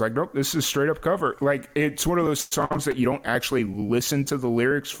it, and I was like, nope, this is straight up cover. Like, it's one of those songs that you don't actually listen to the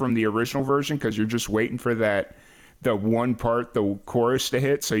lyrics from the original version because you're just waiting for the one part, the chorus to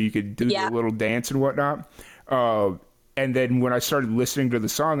hit so you could do the little dance and whatnot. And then when I started listening to the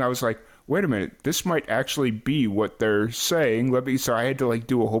song, I was like, wait a minute, this might actually be what they're saying. So I had to like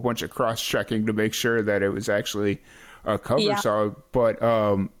do a whole bunch of cross-checking to make sure that it was actually a cover song. But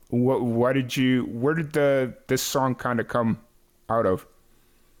where did this song kind of come out of?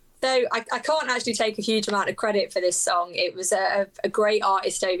 So I can't actually take a huge amount of credit for this song. It was a great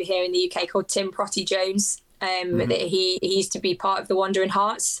artist over here in the UK called Tim Protty Jones. He used to be part of the Wandering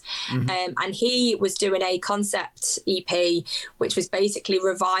Hearts, and he was doing a concept EP, which was basically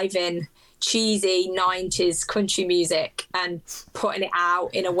reviving cheesy 90s country music and putting it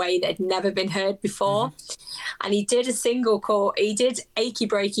out in a way that had never been heard before. And he did a single he did Achy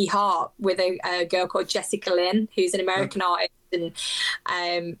Breaky Heart with a girl called Jessica Lynn, who's an American artist.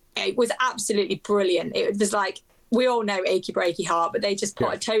 And it was absolutely brilliant. It was like, we all know Achy Breaky Heart, but they just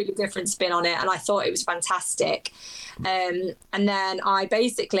put a totally different spin on it. And I thought it was fantastic. And then I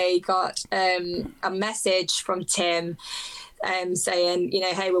basically got a message from Tim saying, you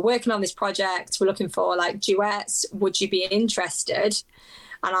know, hey, we're working on this project. We're looking for like duets. Would you be interested?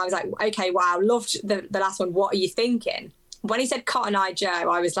 And I was like, okay, wow, loved the last one. What are you thinking? When he said Cotton Eye Joe,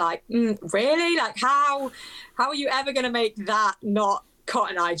 I was like, really? Like, how are you ever going to make that not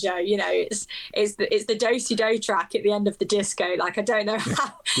Cotton Eye Joe? You know, it's the do-si-do track at the end of the disco. Like, I don't know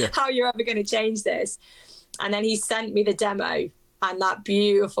how you're ever going to change this. And then he sent me the demo, and that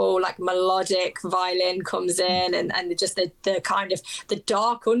beautiful like melodic violin comes in, and just the kind of the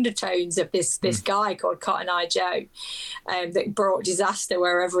dark undertones of this guy called Cotton Eye Joe that brought disaster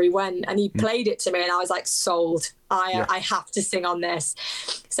wherever he went. And he played it to me, and I was like, sold. I have to sing on this.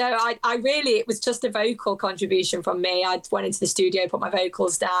 So I really, it was just a vocal contribution from me. I went into the studio, put my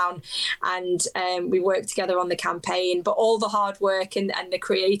vocals down, and we worked together on the campaign. But all the hard work and the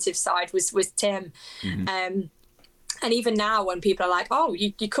creative side was Tim. And even now, when people are like, "Oh,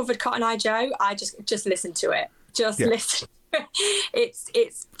 you covered Cotton Eye Joe," I just listen to it. Listen.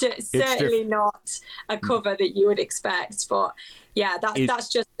 It's certainly not a cover that you would expect, but yeah, that's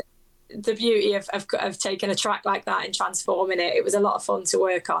just the beauty of taking a track like that and transforming it. It was a lot of fun to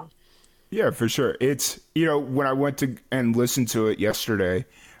work on. Yeah, for sure. It's, you know, when I went to and listened to it yesterday,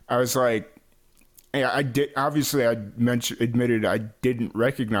 I was like, I admitted I didn't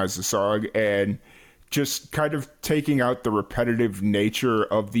recognize the song, and just kind of taking out the repetitive nature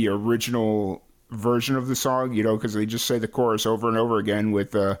of the original version of the song, you know, because they just say the chorus over and over again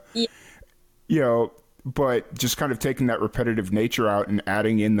with, you know, but just kind of taking that repetitive nature out and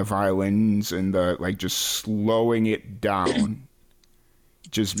adding in the violins and the, like, just slowing it down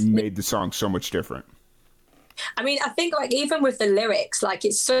just made the song so much different. I mean, I think like even with the lyrics, like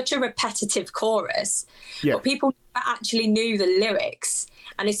it's such a repetitive chorus, Yeah. but people never actually knew the lyrics.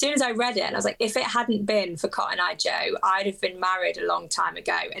 And as soon as I read it, and I was like, if it hadn't been for Cotton Eye Joe, I'd have been married a long time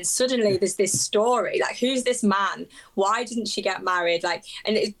ago. And suddenly there's this story, like, who's this man? Why didn't she get married? Like,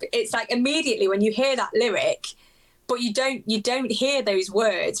 and it's like immediately when you hear that lyric, but you don't hear those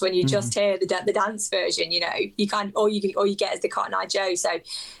words when you just hear the dance version. You know, you kind all you get is the Cotton Eye Joe. So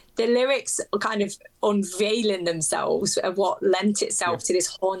the lyrics are kind of unveiling themselves of what lent itself to this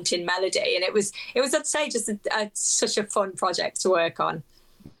haunting melody, and it was I'd say just such a fun project to work on.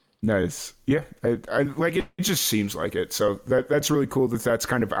 Nice. Yeah, I like it. It just seems like it. So that's really cool that that's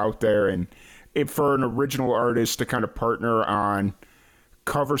kind of out there, and for an original artist to kind of partner on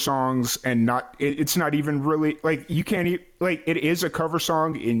cover songs and it's not even really like you can't like it is a cover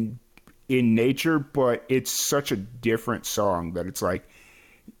song in nature, but it's such a different song that it's like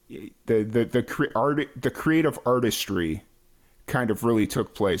the creative artistry kind of really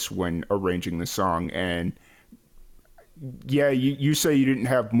took place when arranging the song. And yeah, you say you didn't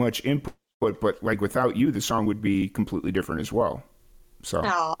have much input, but like without you, the song would be completely different as well. So.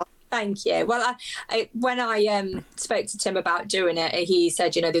 Oh, thank you. Well, when I spoke to Tim about doing it, he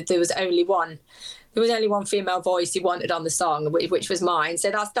said, you know, that there was only one female voice he wanted on the song, which was mine.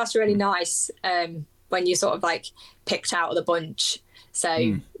 So that's really nice when you sort of like picked out of the bunch.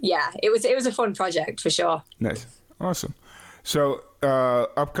 So yeah, it was a fun project for sure. Nice, awesome. So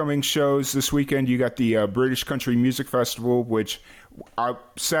upcoming shows this weekend, you got the British Country Music Festival, which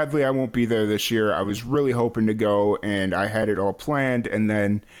sadly I won't be there this year. I was really hoping to go, and I had it all planned, and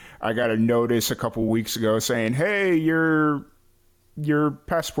then I got a notice a couple weeks ago saying, "Hey, your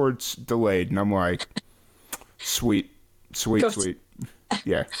passport's delayed," and I'm like, "Sweet,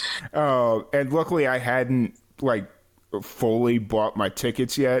 yeah." And luckily, I hadn't like fully bought my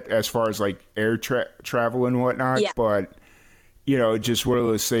tickets yet, as far as like air travel and whatnot, but. You know, just one of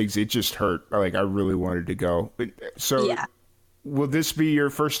those things, it just hurt. Like, I really wanted to go. So, will this be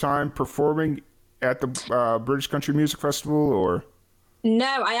your first time performing at the British Country Music Festival, or?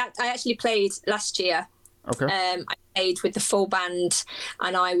 No, I actually played last year. Okay. I played with the full band,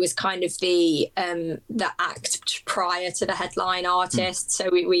 and I was kind of the act prior to the headline artist. So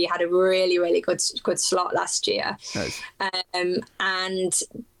we had a really, really good slot last year. Nice. And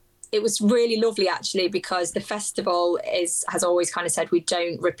it was really lovely, actually, because the festival has always kind of said we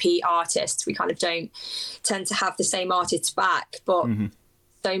don't repeat artists. We kind of don't tend to have the same artists back. But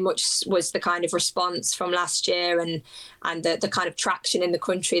so much was the kind of response from last year and the kind of traction in the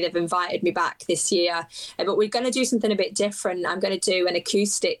country. They've invited me back this year. But we're going to do something a bit different. I'm going to do an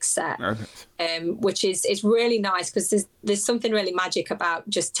acoustic set, which is really nice because there's something really magic about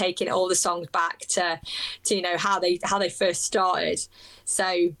just taking all the songs back to you know how they first started.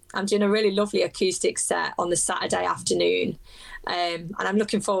 So I'm doing a really lovely acoustic set on the Saturday afternoon. And I'm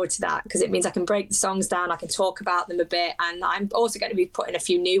looking forward to that because it means I can break the songs down, I can talk about them a bit, and I'm also going to be putting a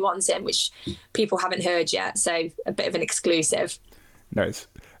few new ones in which people haven't heard yet, so a bit of an exclusive. Nice.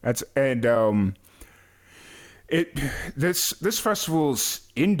 This festival's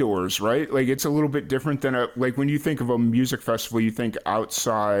indoors, right? Like it's a little bit different than like when you think of a music festival, you think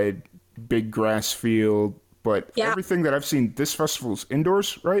outside, big grass field, but everything that I've seen, this festival's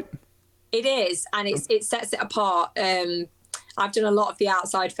indoors, right? It is, and it sets it apart. I've done a lot of the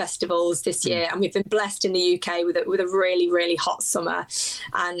outside festivals this year, and we've been blessed in the UK with a really, really hot summer.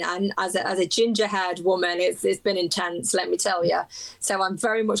 And as a ginger-haired woman, it's been intense, let me tell you. So I'm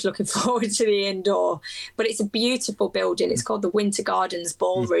very much looking forward to the indoor. But it's a beautiful building. It's called the Winter Gardens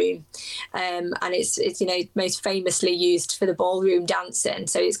Ballroom, and it's you know most famously used for the ballroom dancing.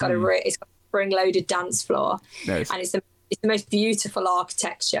 So it's got a spring-loaded dance floor, nice. And it's the most beautiful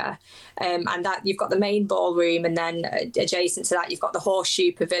architecture, and that you've got the main ballroom, and then adjacent to that you've got the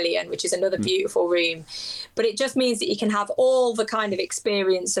Horseshoe Pavilion, which is another beautiful room. But it just means that you can have all the kind of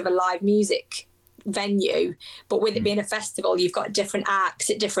experience of a live music venue, but with it being a festival, you've got different acts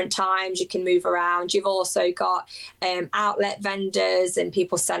at different times. You can move around. You've also got outlet vendors and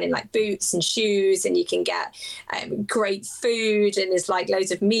people selling like boots and shoes, and you can get great food, and there's like loads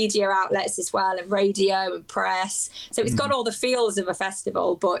of media outlets as well, and radio and press. So it's got all the feels of a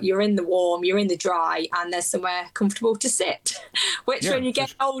festival, but you're in the warm, you're in the dry, and there's somewhere comfortable to sit, which when you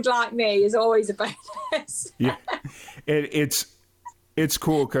get old like me is always a bonus. Yeah, it's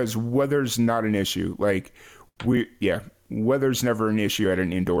cool because weather's not an issue. Like weather's never an issue at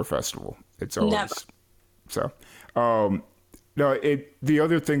an indoor festival. It's always never. So. The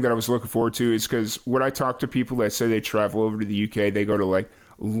other thing that I was looking forward to is because when I talk to people that say they travel over to the UK, they go to like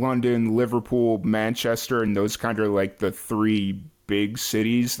London, Liverpool, Manchester, and those kind of like the three big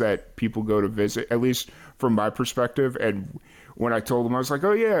cities that people go to visit, at least from my perspective. And when I told them, I was like,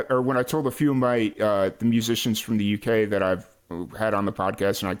 oh yeah. Or when I told a few of my, the musicians from the UK that I've had on the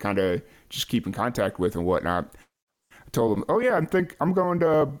podcast and I kind of just keep in contact with and whatnot, I told them, oh yeah, I'm going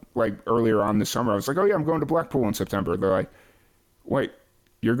to, like, earlier on this summer, I was like, oh yeah, I'm going to Blackpool in September. They're like, wait,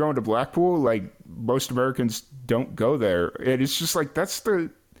 you're going to Blackpool? Like, most Americans don't go there. And it's just like, that's the,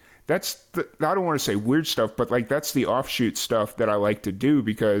 I don't want to say weird stuff, but like, that's the offshoot stuff that I like to do,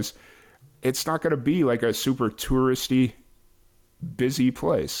 because it's not going to be like a super touristy, busy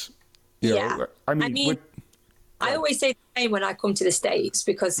place. You know? I mean I always say the same when I come to the States,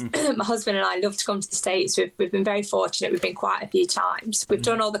 because my husband and I love to come to the States. We've been very fortunate. We've been quite a few times. We've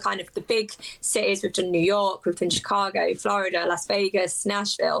done all the kind of the big cities. We've done New York, we've done Chicago, Florida, Las Vegas,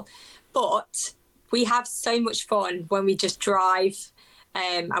 Nashville. But we have so much fun when we just drive.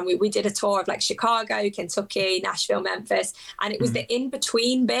 And we did a tour of like Chicago, Kentucky, Nashville, Memphis. And it was the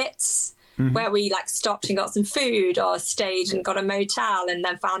in-between bits where we like stopped and got some food, or stayed and got a motel and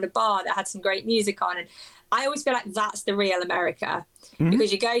then found a bar that had some great music on. And I always feel like that's the real America,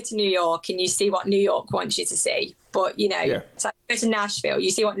 because you go to New York and you see what New York wants you to see. But, you know, it's like, go to Nashville,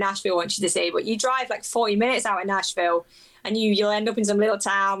 you see what Nashville wants you to see. But you drive like 40 minutes out of Nashville and you'll end up in some little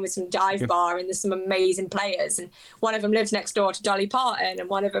town with some dive bar, and there's some amazing players. And one of them lives next door to Dolly Parton, and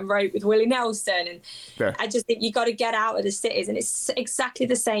one of them wrote with Willie Nelson. And I just think you got to get out of the cities. And it's exactly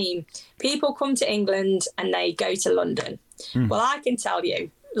the same. People come to England and they go to London. Well, I can tell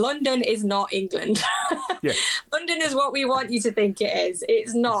you, London is not England. London is what we want you to think it is.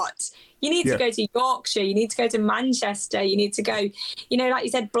 It's not. You need to go to Yorkshire. You need to go to Manchester. You need to go, you know, like you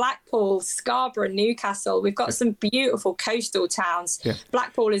said, Blackpool, Scarborough, Newcastle. We've got some beautiful coastal towns.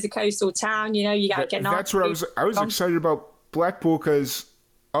 Blackpool is a coastal town. You know, you got to get. That's what I was excited about Blackpool, because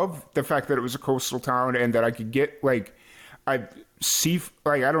of the fact that it was a coastal town and that I could get like, I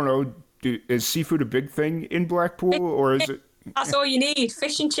don't know, is seafood a big thing in Blackpool, or is it? That's all you need.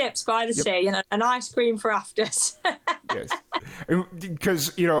 Fish and chips by the sea, and an ice cream for afters. Yes.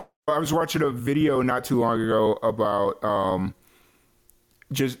 Because, you know, I was watching a video not too long ago about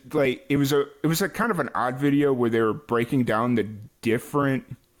just like, it was a kind of an odd video where they were breaking down the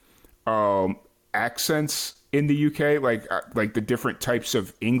different accents in the UK, like the different types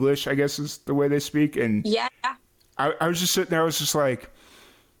of English, I guess is the way they speak. And I was just sitting there, I was just like,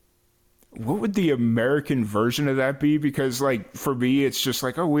 what would the American version of that be? Because, like, for me, it's just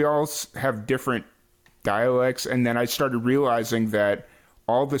like, oh, we all have different dialects. And then I started realizing that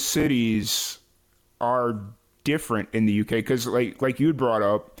all the cities are different in the UK. Because, like you brought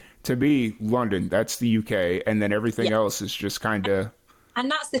up, to me, London, that's the UK. And then everything else is just kind of... And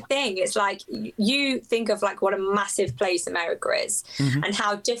that's the thing. It's like, you think of like what a massive place America is, and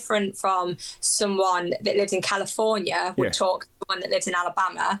how different from someone that lives in California would talk to someone that lives in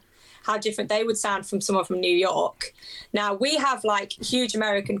Alabama. How different they would sound from someone from New York. Now, we have like huge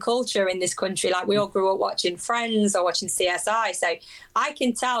American culture in this country. Like, we all grew up watching Friends or watching CSI. So I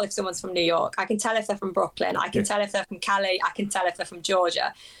can tell if someone's from New York. I can tell if they're from Brooklyn. I can tell if they're from Cali. I can tell if they're from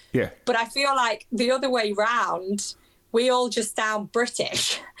Georgia. But I feel like the other way round, we all just sound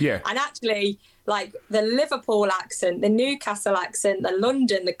British. And actually, like the Liverpool accent, the Newcastle accent, the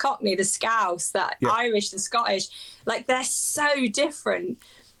London, the Cockney, the Scouse, the Irish, the Scottish, like they're so different.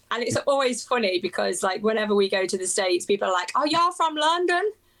 And it's always funny because, like, whenever we go to the States, people are like, oh, you're from London?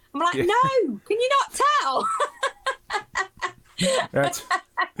 I'm like, no, can you not tell?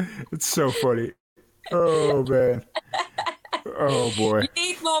 It's so funny. Oh, man. Oh, boy. You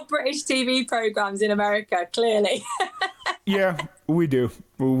need more British TV programs in America, clearly. Yeah, we do.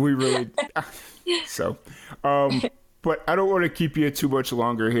 We really... So, but I don't want to keep you too much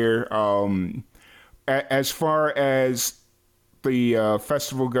longer here. As far as the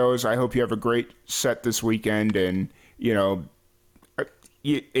festival goes, I hope you have a great set this weekend. And, you know,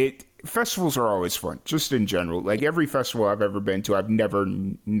 festivals are always fun, just in general. Like, every festival I've ever been to, I've never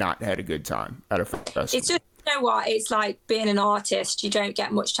not had a good time at a festival. It's just, you know what, it's like being an artist. You don't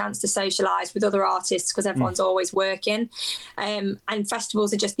get much chance to socialise with other artists because everyone's always working. And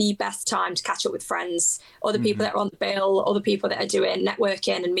festivals are just the best time to catch up with friends, other people that are on the bill, other people that are doing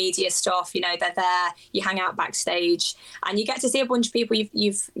networking and media stuff. You know, they're there. You hang out backstage, and you get to see a bunch of people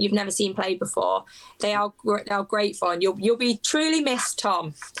you've never seen play before. They are great fun. You'll be truly missed,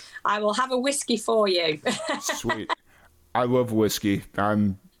 Tom. I will have a whiskey for you. Sweet. I love whiskey.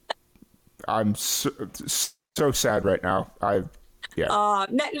 I'm so sad right now.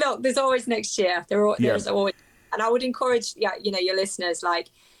 Look, there's always next year. There's always, and I would encourage, your listeners, like,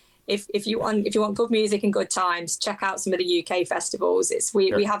 if you want good music and good times, check out some of the UK festivals.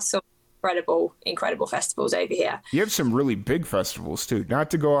 We have some incredible festivals over here. You have some really big festivals too.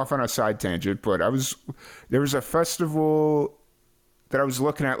 Not to go off on a side tangent, but there was a festival that I was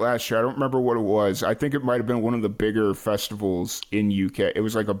looking at last year. I don't remember what it was. I think it might have been one of the bigger festivals in UK. It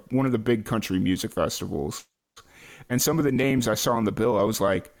was like one of the big country music festivals. And some of the names I saw on the bill, I was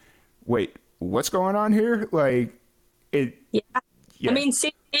like, wait, what's going on here? Like, yeah. I mean,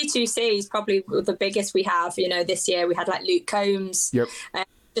 C2C is probably the biggest we have. You know, this year we had like Luke Combs. Yep.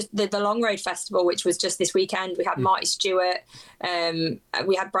 Just the Long Road Festival, which was just this weekend. We had Marty Stewart.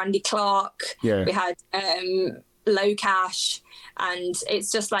 We had Brandy Clark. Yeah. We had Low Cash. And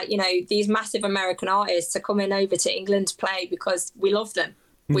it's just like, you know, these massive American artists are coming over to England to play because we love them.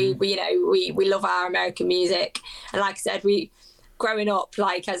 We love our American music. And like I said, growing up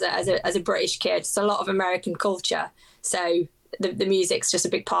like as a British kid, it's a lot of American culture. So the music's just a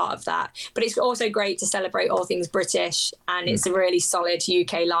big part of that. But it's also great to celebrate all things British, and it's a really solid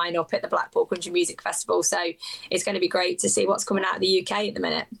UK lineup at the Blackpool Country Music Festival. So it's going to be great to see what's coming out of the UK at the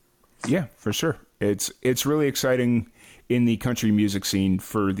minute. Yeah, for sure. It's really exciting in the country music scene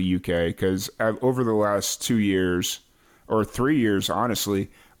for the UK, because over the last 2 years or 3 years, honestly,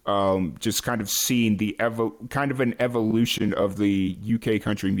 just kind of seeing the kind of an evolution of the UK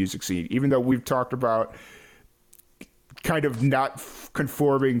country music scene. Even though we've talked about kind of not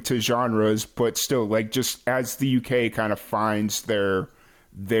conforming to genres, but still, like, just as the UK kind of finds their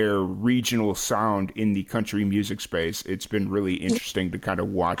regional sound in the country music space, it's been really interesting to kind of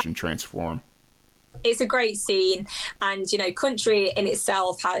watch and transform. It's a great scene, and you know, country in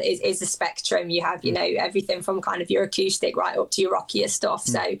itself is a spectrum. You have, you know, everything from kind of your acoustic right up to your rockier stuff.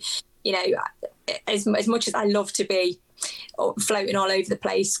 So, you know, as much as I love to be floating all over the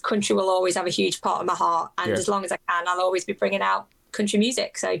place, country will always have a huge part of my heart, and as long as I can, I'll always be bringing out country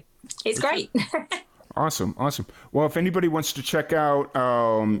music. So it's great. Awesome. Well, if anybody wants to check out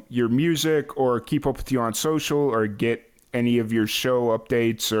your music or keep up with you on social or get any of your show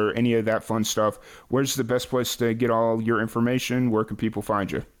updates or any of that fun stuff, where's the best place to get all your information? Where can people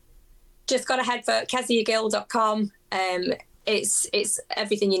find you? Just got to head for keziagill.com. It's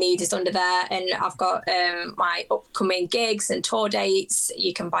everything you need is under there, and I've got my upcoming gigs and tour dates.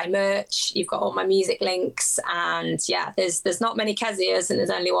 You can buy merch. You've got all my music links, and yeah, there's not many Kezias, and there's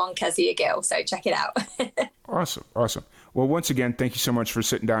only one Kezia Gill, so check it out. Awesome. Well, once again, thank you so much for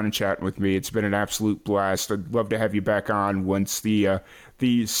sitting down and chatting with me. It's been an absolute blast. I'd love to have you back on once the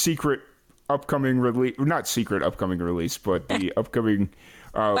secret upcoming release, not secret upcoming release, but the upcoming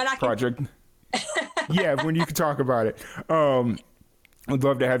project. Yeah, when you can talk about it. I'd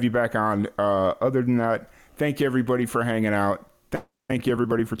love to have you back on. Other than that, thank you everybody for hanging out. Thank you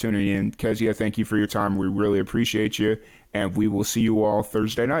everybody for tuning in. Kezia, thank you for your time. We really appreciate you, and we will see you all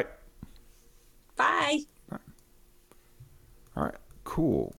Thursday night. Bye. All right, cool.